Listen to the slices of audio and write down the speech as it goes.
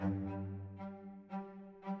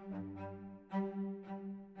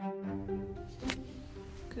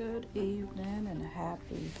evening and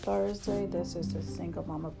happy Thursday. This is the Single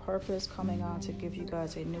Mama Purpose coming on to give you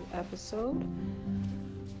guys a new episode.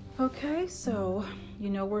 Okay, so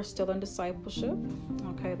we're still in discipleship.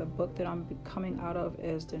 Okay, the book that I'm coming out of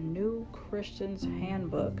is the New Christian's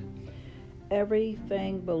Handbook,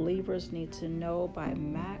 Everything Believers Need to Know by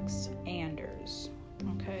Max Anders.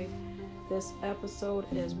 Okay, this episode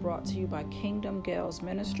is brought to you by Kingdom Gals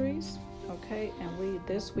Ministries. Okay, and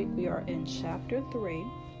this week we are in chapter 3.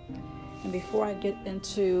 And before I get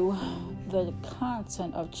into the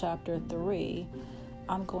content of chapter 3,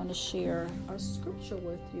 I'm going to share a scripture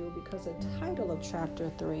with you because the title of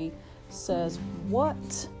chapter 3 says,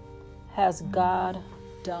 "What has God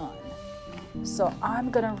done?" So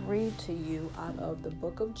I'm going to read to you out of the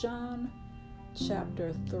book of John,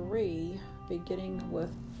 chapter 3, beginning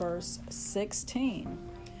with verse 16.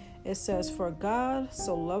 It says, "For God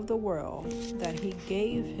so loved the world that he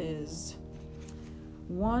gave his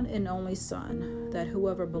one and only Son, that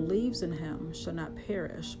whoever believes in him shall not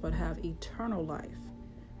perish, but have eternal life.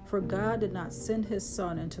 For God did not send his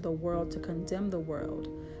Son into the world to condemn the world,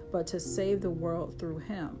 but to save the world through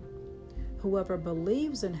him. Whoever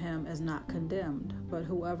believes in him is not condemned, but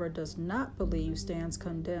whoever does not believe stands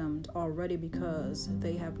condemned already because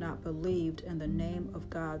they have not believed in the name of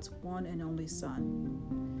God's one and only Son.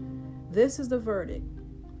 This is the verdict.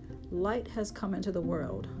 Light has come into the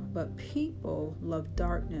world, but people love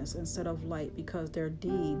darkness instead of light because their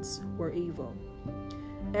deeds were evil.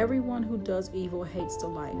 Everyone who does evil hates the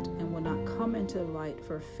light and will not come into the light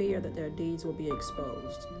for fear that their deeds will be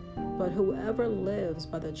exposed. But whoever lives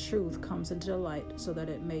by the truth comes into the light so that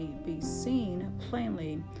it may be seen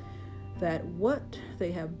plainly that what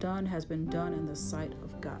they have done has been done in the sight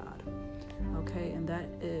of God." Okay, and that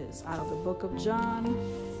is out of the book of John,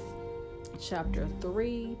 chapter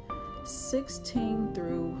 3, 16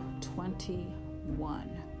 through 21.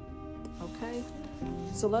 Okay,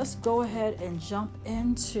 so let's go ahead and jump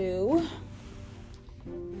into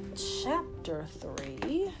chapter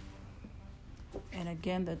 3. And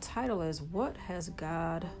again, the title is "What Has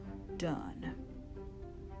God Done?"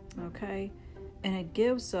 Okay, and it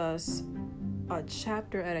gives us a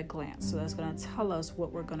chapter at a glance. So that's going to tell us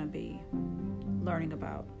what we're going to be learning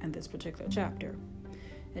about in this particular chapter.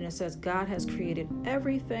 And it says, God has created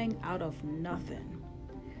everything out of nothing.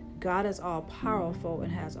 God is all powerful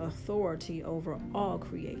and has authority over all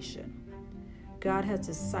creation. God has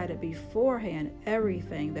decided beforehand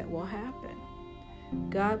everything that will happen.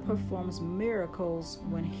 God performs miracles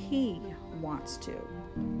when he wants to.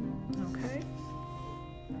 Okay?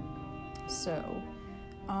 So,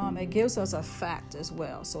 it gives us a fact as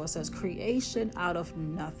well. So it says creation out of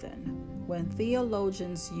nothing. When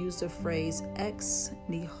theologians use the phrase ex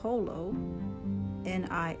nihilo,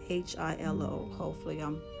 Nihilo, hopefully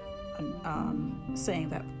I'm saying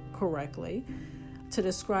that correctly, to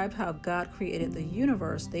describe how God created the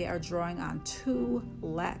universe, they are drawing on two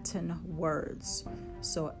Latin words.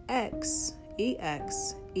 So ex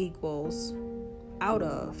equals out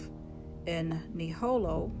of, and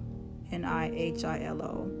nihilo,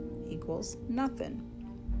 Nihilo, equals nothing.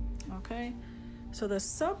 Okay? So the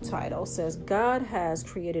subtitle says, God has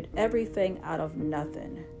created everything out of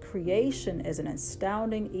nothing. Creation is an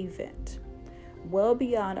astounding event, well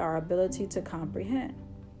beyond our ability to comprehend.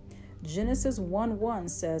 Genesis 1:1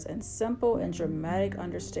 says, in simple and dramatic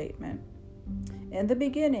understatement, "In the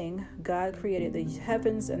beginning, God created the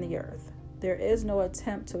heavens and the earth." There is no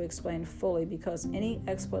attempt to explain fully because any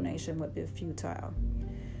explanation would be futile.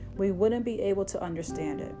 We wouldn't be able to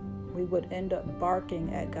understand it. We would end up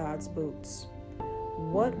barking at God's boots.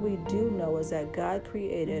 What we do know is that God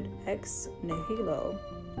created ex nihilo,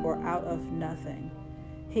 or out of nothing.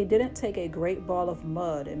 He didn't take a great ball of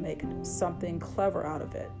mud and make something clever out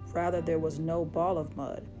of it. Rather, there was no ball of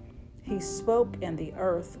mud. He spoke, and the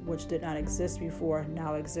earth, which did not exist before,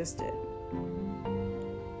 now existed.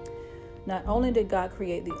 Not only did God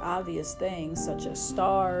create the obvious things such as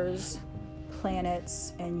stars,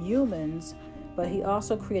 planets, and humans, but he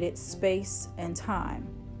also created space and time.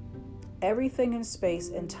 Everything in space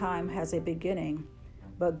and time has a beginning,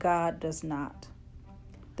 but God does not.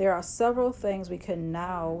 There are several things we can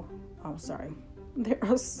know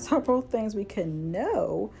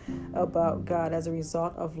about God as a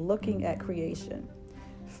result of looking at creation.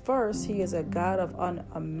 First, he is a God of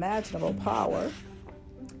unimaginable power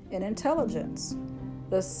and intelligence.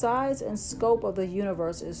 The size and scope of the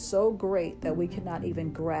universe is so great that we cannot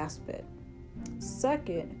even grasp it.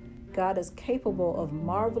 Second, God is capable of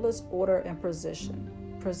marvelous order and precision,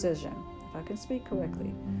 if I can speak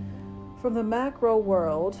correctly. From the macro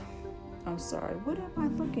world, what am I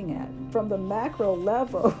looking at? From the macro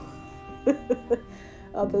level,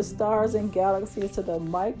 of the stars and galaxies to the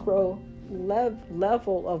micro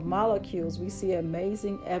level of molecules, we see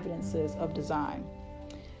amazing evidences of design.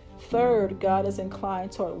 Third, God is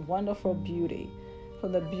inclined toward wonderful beauty,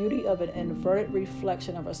 from the beauty of an inverted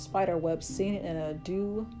reflection of a spider web seen in a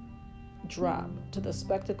dew drop, to the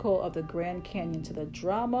spectacle of the Grand Canyon, to the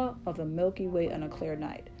drama of the Milky Way on a clear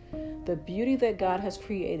night. The beauty that God has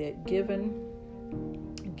created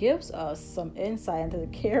gives us some insight into the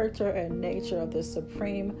character and nature of the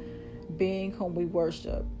supreme being whom we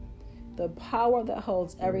worship. The power that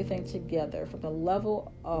holds everything together, from the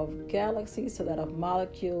level of galaxies to that of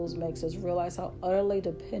molecules, makes us realize how utterly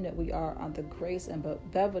dependent we are on the grace and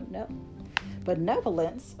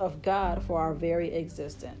benevolence of God for our very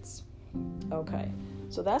existence. Okay,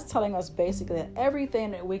 so that's telling us basically that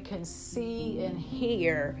everything that we can see and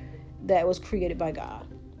hear that was created by God.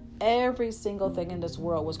 Every single thing in this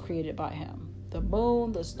world was created by Him. The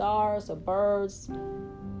moon, the stars, the birds,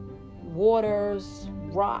 waters,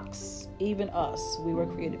 rocks, even us, we were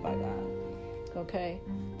created by God. Okay,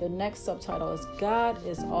 the next subtitle is God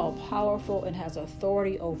is all powerful and has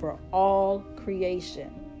authority over all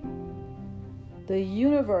creation. The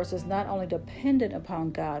universe is not only dependent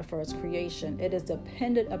upon God for its creation, it is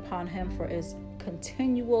dependent upon Him for its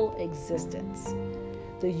continual existence.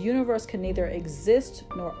 The universe can neither exist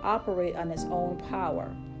nor operate on its own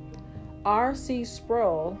power. R.C.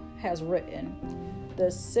 Sproul has written,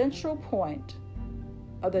 "The central point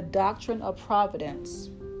of the doctrine of providence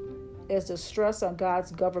is the stress on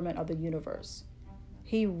God's government of the universe.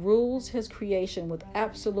 He rules His creation with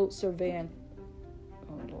absolute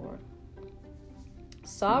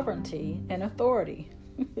sovereignty and authority.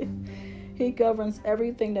 He governs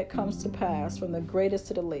everything that comes to pass, from the greatest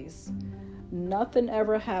to the least. Nothing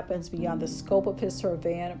ever happens beyond the scope of His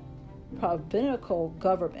providential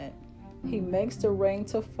government. He makes the rain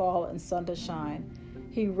to fall and sun to shine.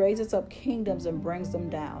 He raises up kingdoms and brings them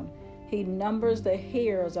down. He numbers the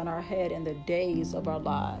hairs on our head in the days of our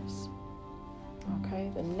lives."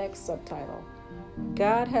 Okay, the next subtitle.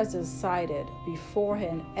 God has decided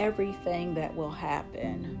beforehand everything that will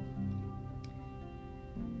happen.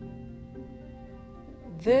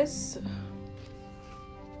 This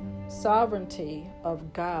sovereignty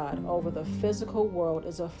of God over the physical world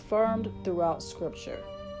is affirmed throughout Scripture.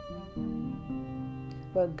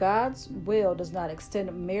 But God's will does not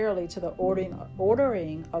extend merely to the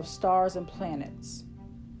ordering of stars and planets.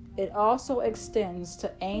 It also extends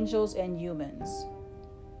to angels and humans.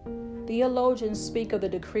 Theologians speak of the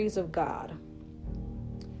decrees of God.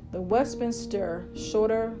 The Westminster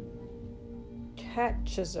Shorter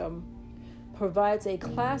Catechism provides a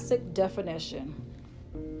classic definition.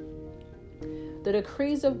 The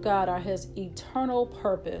decrees of God are His eternal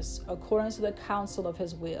purpose, according to the counsel of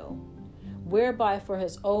His will, whereby for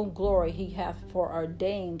His own glory He hath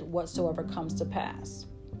foreordained whatsoever comes to pass.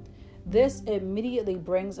 This immediately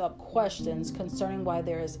brings up questions concerning why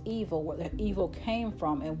there is evil, where the evil came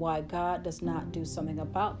from, and why God does not do something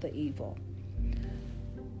about the evil.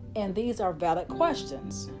 And these are valid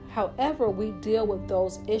questions. However, we deal with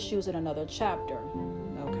those issues in another chapter.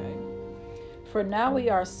 Okay. For now, we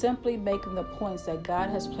are simply making the points that God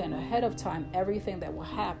has planned ahead of time everything that will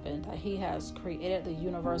happen, that He has created the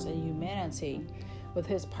universe and humanity with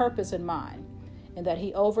His purpose in mind, and that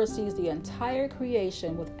He oversees the entire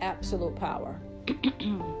creation with absolute power.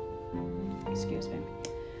 Excuse me.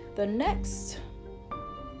 The next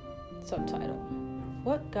subtitle: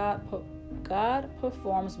 What God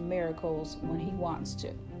performs miracles when He wants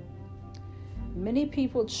to. Many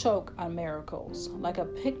people choke on miracles, like a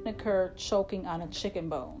picnicker choking on a chicken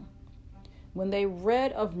bone. When they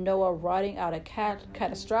read of Noah riding out a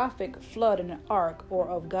catastrophic flood in an ark, or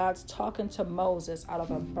of God's talking to Moses out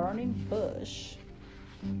of a burning bush,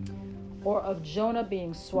 or of Jonah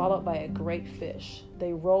being swallowed by a great fish,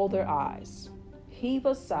 they roll their eyes, heave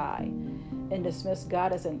a sigh, and dismiss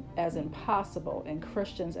God as impossible and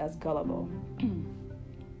Christians as gullible.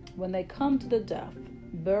 When they come to the death,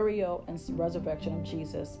 burial, and resurrection of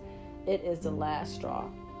Jesus, it is the last straw.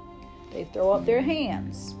 They throw up their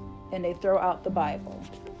hands and they throw out the Bible.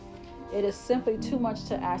 It is simply too much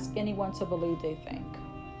to ask anyone to believe they think.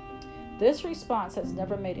 This response has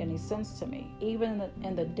never made any sense to me, even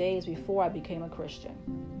in the days before I became a Christian.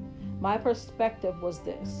 My perspective was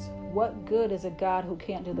this: what good is a God who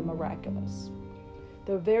can't do the miraculous?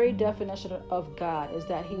 The very definition of God is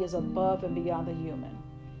that He is above and beyond the human,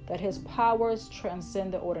 that His powers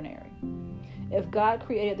transcend the ordinary. If God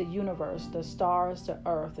created the universe, the stars, the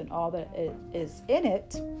earth, and all that is in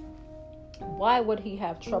it, why would He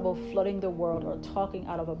have trouble flooding the world, or talking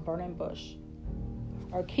out of a burning bush,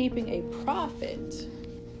 or keeping a prophet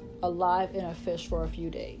alive in a fish for a few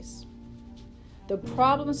days. The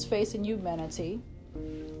problems facing humanity,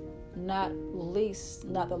 not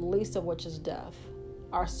the least of which is death,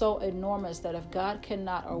 are so enormous that if God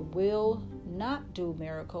cannot or will not do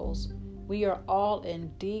miracles, we are all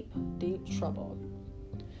in deep, deep trouble.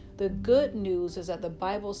 The good news is that the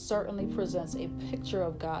Bible certainly presents a picture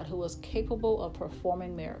of God who is capable of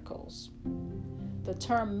performing miracles. The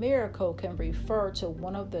term miracle can refer to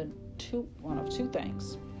one of two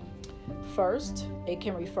things. First, it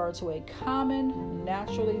can refer to a common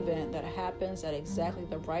natural event that happens at exactly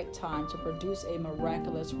the right time to produce a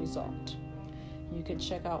miraculous result. You can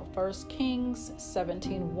check out 1 Kings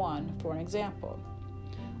 17:1 for an example.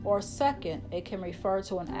 Or second, it can refer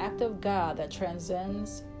to an act of God that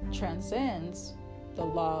transcends the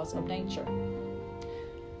laws of nature.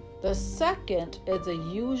 The second is the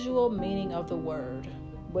usual meaning of the word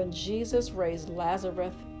when Jesus raised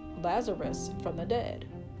Lazarus from the dead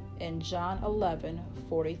in John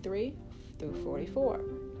 11:43 through 44.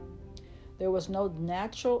 There was no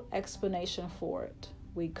natural explanation for it.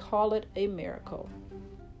 We call it a miracle.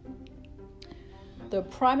 The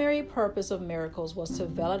primary purpose of miracles was to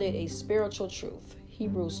validate a spiritual truth.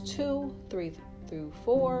 Hebrews 2:3 through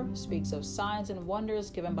 4 speaks of signs and wonders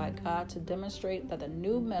given by God to demonstrate that the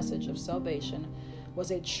new message of salvation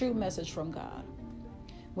was a true message from God.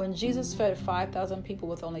 When Jesus fed 5,000 people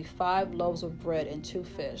with only 5 loaves of bread and 2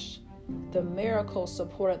 fish, the miracle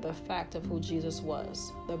supported the fact of who Jesus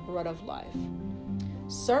was, the bread of life.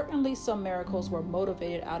 Certainly some miracles were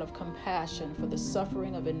motivated out of compassion for the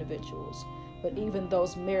suffering of individuals, but even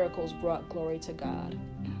those miracles brought glory to God.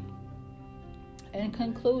 In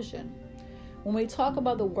conclusion, when we talk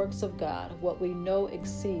about the works of God, what we know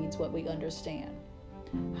exceeds what we understand.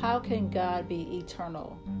 How can God be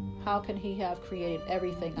eternal? How can He have created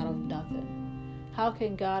everything out of nothing? How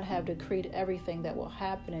can God have decreed everything that will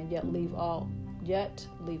happen and yet leave all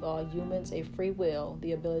humans a free will,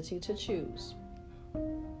 the ability to choose?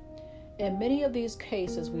 In many of these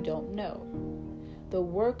cases, we don't know. The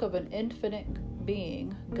work of an infinite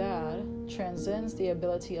being, God, transcends the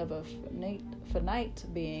ability of a finite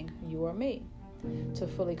being, you or me, to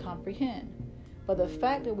fully comprehend. But the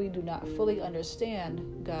fact that we do not fully understand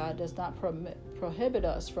God does not prohibit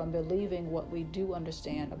us from believing what we do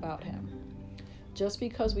understand about Him. Just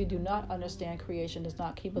because we do not understand creation does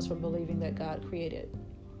not keep us from believing that God created.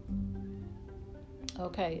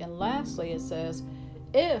 Okay, and lastly it says,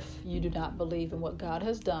 if you do not believe in what God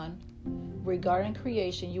has done regarding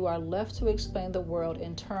creation, you are left to explain the world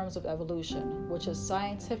in terms of evolution, which is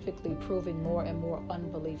scientifically proving more and more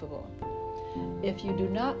unbelievable. If you do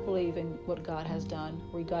not believe in what God has done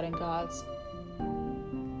regarding God's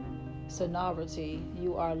sovereignty,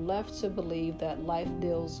 you are left to believe that life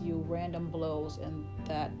deals you random blows and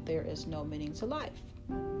that there is no meaning to life.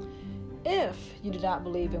 If you do not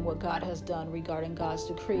believe in what God has done regarding God's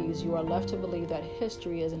decrees, you are left to believe that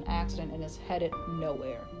history is an accident and is headed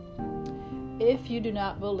nowhere. If you do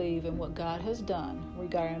not believe in what God has done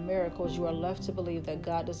regarding miracles, you are left to believe that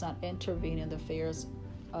God does not intervene in the affairs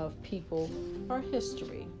of people or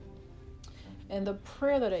history. And the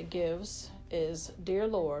prayer that it gives is, Dear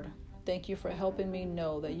Lord, thank you for helping me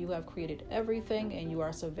know that you have created everything and you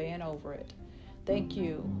are surveying over it. Thank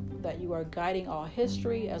you that you are guiding all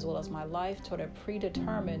history as well as my life toward a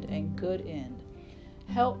predetermined and good end.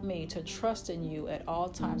 Help me to trust in you at all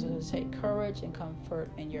times and to take courage and comfort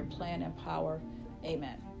in your plan and power.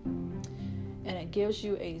 Amen. And it gives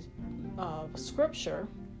you a scripture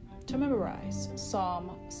to memorize,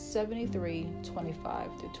 Psalm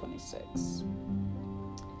 73:25-26.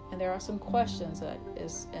 And there are some questions that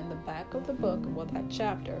is in the back of the book, well, that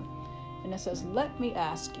chapter, and it says, let me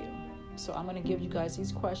ask you. So I'm going to give you guys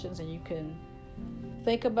these questions and you can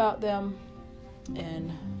think about them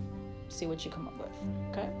and see what you come up with.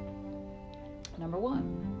 Okay? Number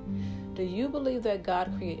 1, do you believe that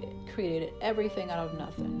God created everything out of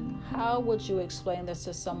nothing? How would you explain this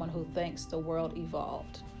to someone who thinks the world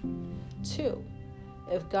evolved? 2,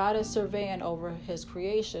 if God is surveying over His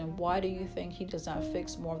creation, why do you think He does not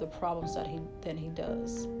fix more of the problems than He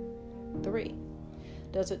does? 3,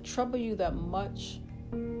 does it trouble you that much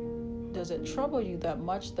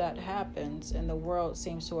that happens in the world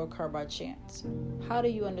seems to occur by chance? How do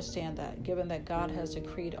you understand that, given that God has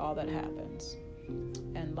decreed all that happens?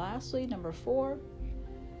 And lastly, number 4,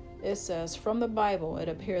 it says, from the Bible, it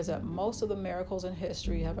appears that most of the miracles in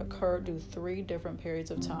history have occurred through 3 different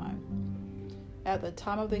periods of time. At the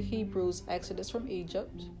time of the Hebrews' exodus from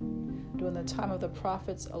Egypt, during the time of the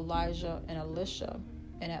prophets Elijah and Elisha,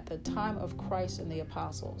 and at the time of Christ and the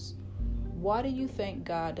apostles. Why do you think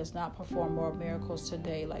God does not perform more miracles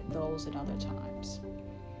today like those in other times?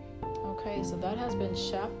 Okay, so that has been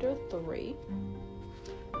chapter 3.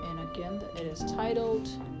 And again, it is titled,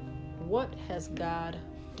 What Has God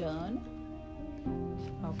Done?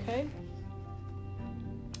 Okay.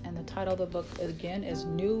 And the title of the book, again, is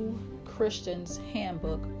New Christian's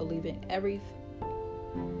Handbook, Believing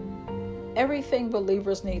Everything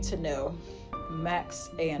Believers Need to Know. Max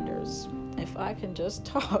Anders. If I can just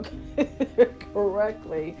talk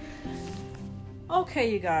correctly. Okay,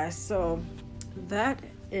 you guys. So that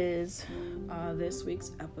is this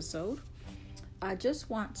week's episode. I just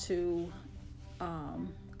want to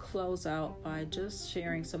close out by just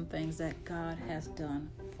sharing some things that God has done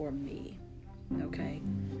for me. Okay.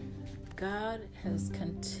 God has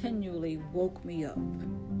continually woke me up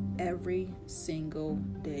every single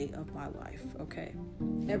day of my life. Okay.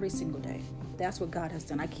 Every single day. That's what God has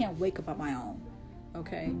done. I can't wake up on my own.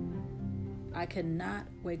 Okay. I cannot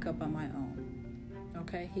wake up on my own.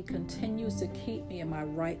 Okay. He continues to keep me in my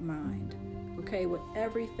right mind. Okay. With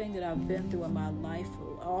everything that I've been through in my life,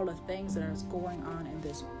 all the things that are going on in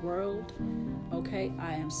this world. Okay.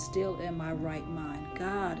 I am still in my right mind.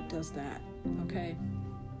 God does that. Okay.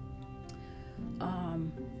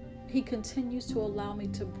 He continues to allow me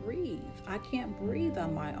to breathe. I can't breathe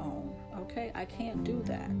on my own. Okay. I can't do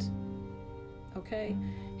that. Okay.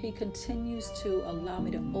 He continues to allow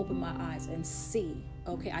me to open my eyes and see.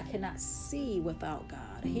 Okay. I cannot see without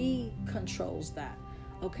God. He controls that.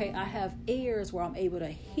 Okay. I have ears where I'm able to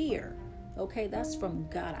hear. Okay. That's from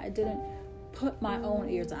God. I didn't put my own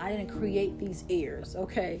ears. I didn't create these ears.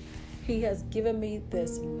 Okay. He has given me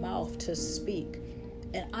this mouth to speak.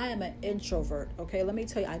 And I am an introvert, okay? Let me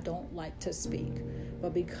tell you, I don't like to speak.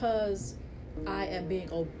 But because I am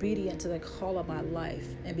being obedient to the call of my life,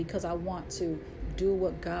 and because I want to do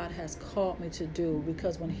what God has called me to do,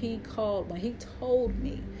 because when He told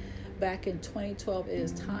me back in 2012, it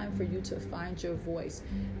is time for you to find your voice,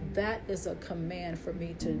 that is a command for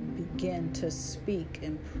me to begin to speak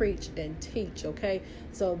and preach and teach, okay?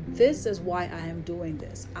 So this is why I am doing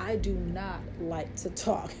this. I do not like to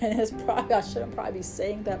talk. And I shouldn't probably be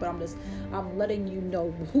saying that, but I'm letting you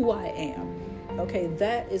know who I am. Okay,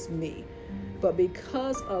 that is me. But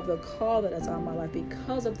because of the call that is on my life,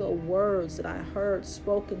 because of the words that I heard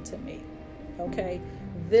spoken to me, okay,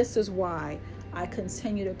 this is why I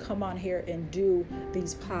continue to come on here and do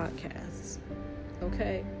these podcasts,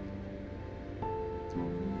 okay?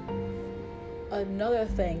 Another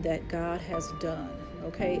thing that God has done,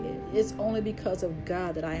 okay, it's only because of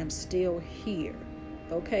God that I am still here,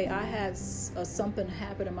 okay? I had something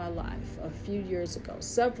happen in my life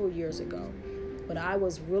several years ago, when I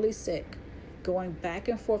was really sick, going back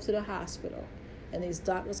and forth to the hospital, and these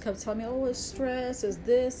doctors kept telling me, oh, it's stress, it's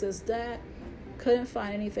this, it's that. Couldn't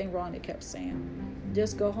find anything wrong. They kept saying,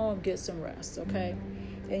 just go home, get some rest, okay?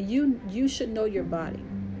 And you should know your body.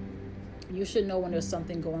 You should know when there's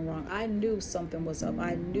something going wrong. I knew something was up.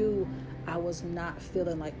 I knew I was not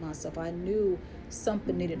feeling like myself. I knew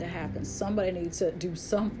something needed to happen. Somebody needed to do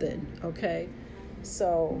something, okay?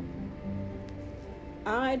 So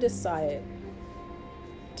I decided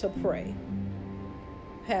to pray.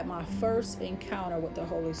 Had my first encounter with the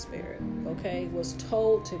Holy Spirit, okay? Was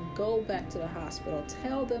told to go back to the hospital,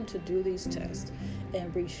 tell them to do these tests,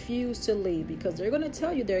 and refuse to leave, because they're going to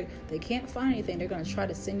tell you they can't find anything. They're going to try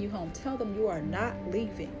to send you home. Tell them you are not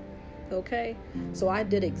leaving, okay? So I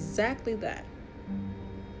did exactly that.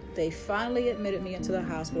 They finally admitted me into the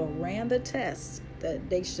hospital, ran the tests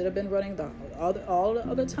that they should have been running all the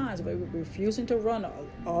other times, but refusing to run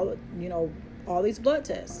all these blood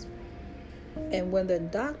tests. And when the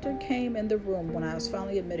doctor came in the room, when I was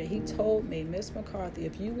finally admitted, he told me, Miss McCarthy,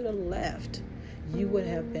 if you would have left, you would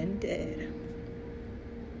have been dead.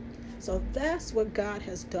 So that's what God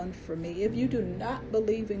has done for me. If you do not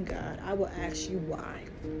believe in God, I will ask you why.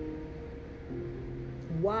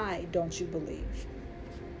 Why don't you believe?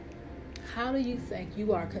 How do you think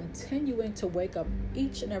you are continuing to wake up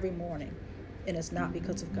each and every morning, and it's not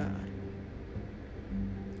because of God?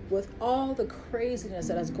 With all the craziness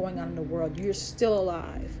that is going on in the world, you're still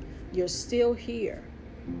alive. You're still here.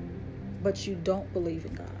 But you don't believe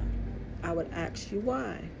in God. I would ask you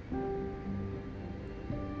why.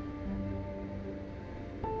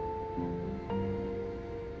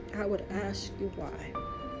 I would ask you why.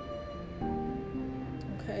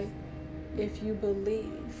 Okay? If you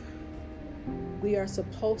believe, we are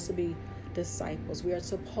supposed to be disciples. We are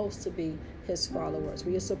supposed to be His followers.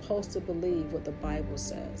 We are supposed to believe what the Bible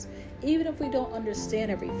says, even if we don't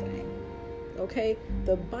understand everything. Okay?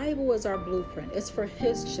 The Bible is our blueprint. It's for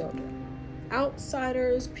His children.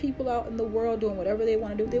 outsiders, people out in the world doing whatever they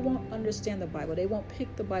want to do, they won't understand the Bible. They won't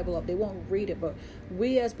pick the Bible up. They won't read it. But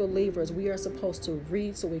we as believers, we are supposed to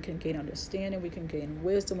read so we can gain understanding, we can gain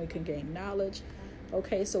wisdom, we can gain knowledge.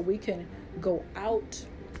 Okay, so we can go out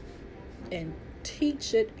and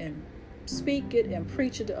teach it and speak it and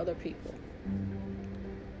preach it to other people.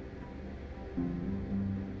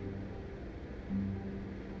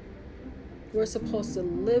 We're supposed to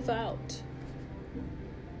live out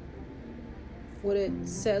what it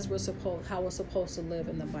says how we're supposed to live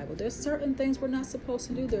in the Bible. There's certain things we're not supposed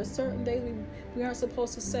to do. There are certain things we aren't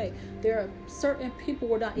supposed to say. There are certain people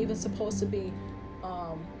we're not even supposed to be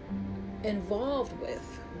involved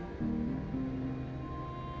with.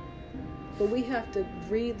 But we have to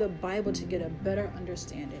read the Bible to get a better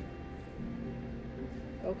understanding.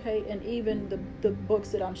 Okay, and even the books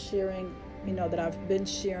that I'm sharing, that I've been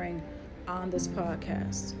sharing on this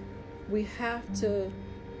podcast, we have to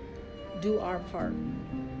do our part.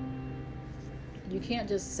 You can't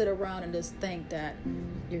just sit around and just think that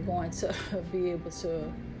you're going to be able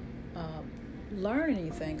to learn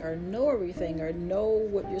anything or know everything or know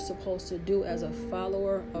what you're supposed to do as a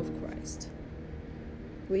follower of Christ.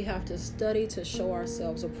 We have to study to show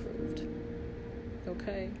ourselves approved.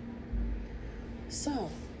 Okay? So,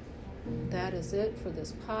 that is it for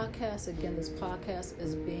this podcast. Again, this podcast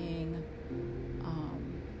is being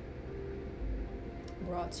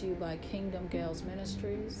brought to you by Kingdom Gals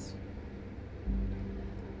Ministries.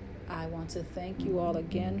 I want to thank you all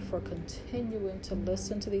again for continuing to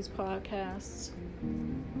listen to these podcasts.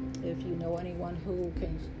 If you know anyone who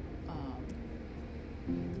can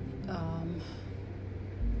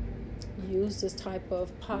use this type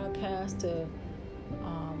of podcast to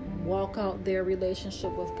walk out their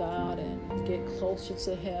relationship with God and get closer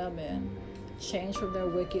to Him and change from their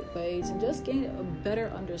wicked ways and just gain a better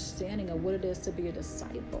understanding of what it is to be a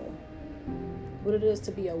disciple, what it is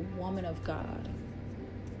to be a woman of God,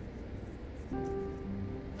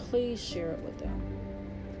 please share it with them.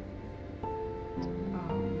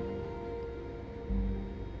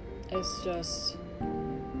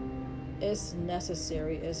 It's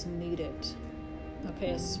necessary, it's needed.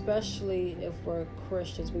 Okay, especially if we're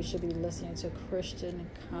Christians, we should be listening to Christian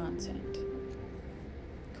content.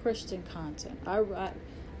 I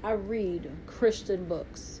read Christian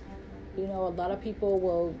books. A lot of people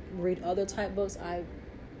will read other type books. I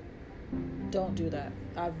don't do that.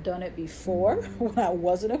 I've done it before when I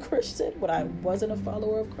wasn't a Christian, when I wasn't a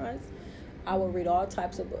follower of Christ. I will read all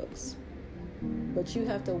types of books. But you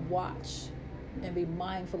have to watch and be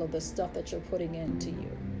mindful of the stuff that you're putting into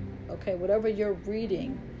you. Okay, whatever you're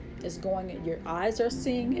reading is going, your eyes are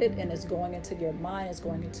seeing it, and it's going into your mind, it's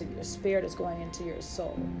going into your spirit, it's going into your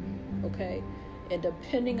soul. Okay, and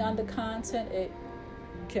depending on the content, it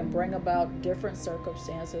can bring about different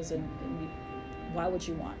circumstances, and why would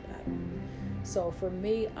you want that? So for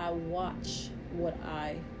me, I watch what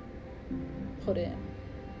I put in.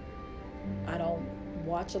 I don't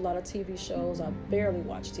watch a lot of TV shows. I barely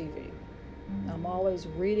watch TV. I'm always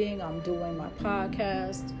reading. I'm doing my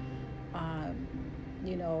podcast. I'm,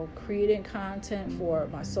 creating content for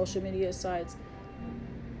my social media sites.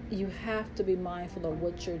 You have to be mindful of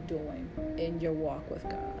what you're doing in your walk with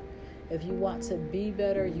God. If you want to be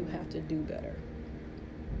better, you have to do better.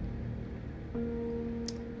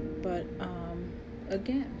 But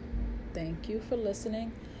again, thank you for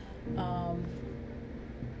listening.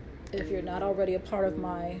 If you're not already a part of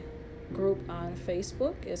my group on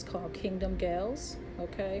Facebook, it's called Kingdom Gals.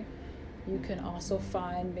 Okay, you can also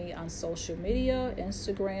find me on social media.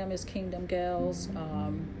 Instagram is Kingdom Gals.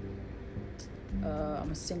 I'm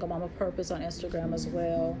a single mom of purpose on Instagram as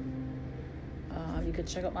well. You can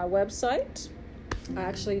check out my website. I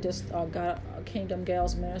actually just got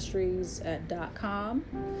kingdomgalsministries.com,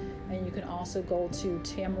 and you can also go to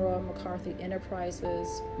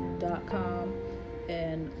TamaraMcCarthyEnterprises.com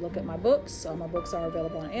and look at my books. My books are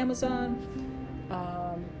available on Amazon,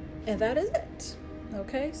 and that is it.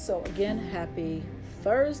 Okay, so again, happy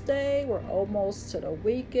Thursday. We're almost to the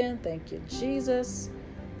weekend. Thank you, Jesus.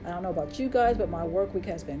 I don't know about you guys, but my work week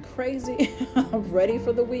has been crazy. I'm ready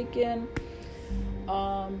for the weekend.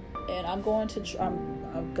 And I've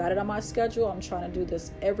got it on my schedule. I'm trying to do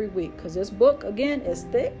this every week because this book, again, is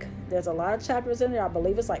thick. There's a lot of chapters in there. I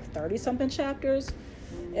believe it's like 30-something chapters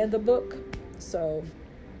in the book. So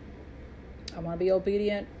I want to be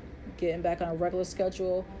obedient, getting back on a regular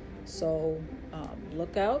schedule. So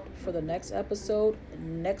look out for the next episode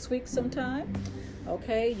next week sometime.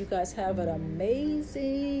 Okay, you guys have an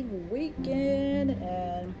amazing weekend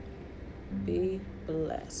and be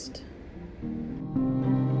blessed.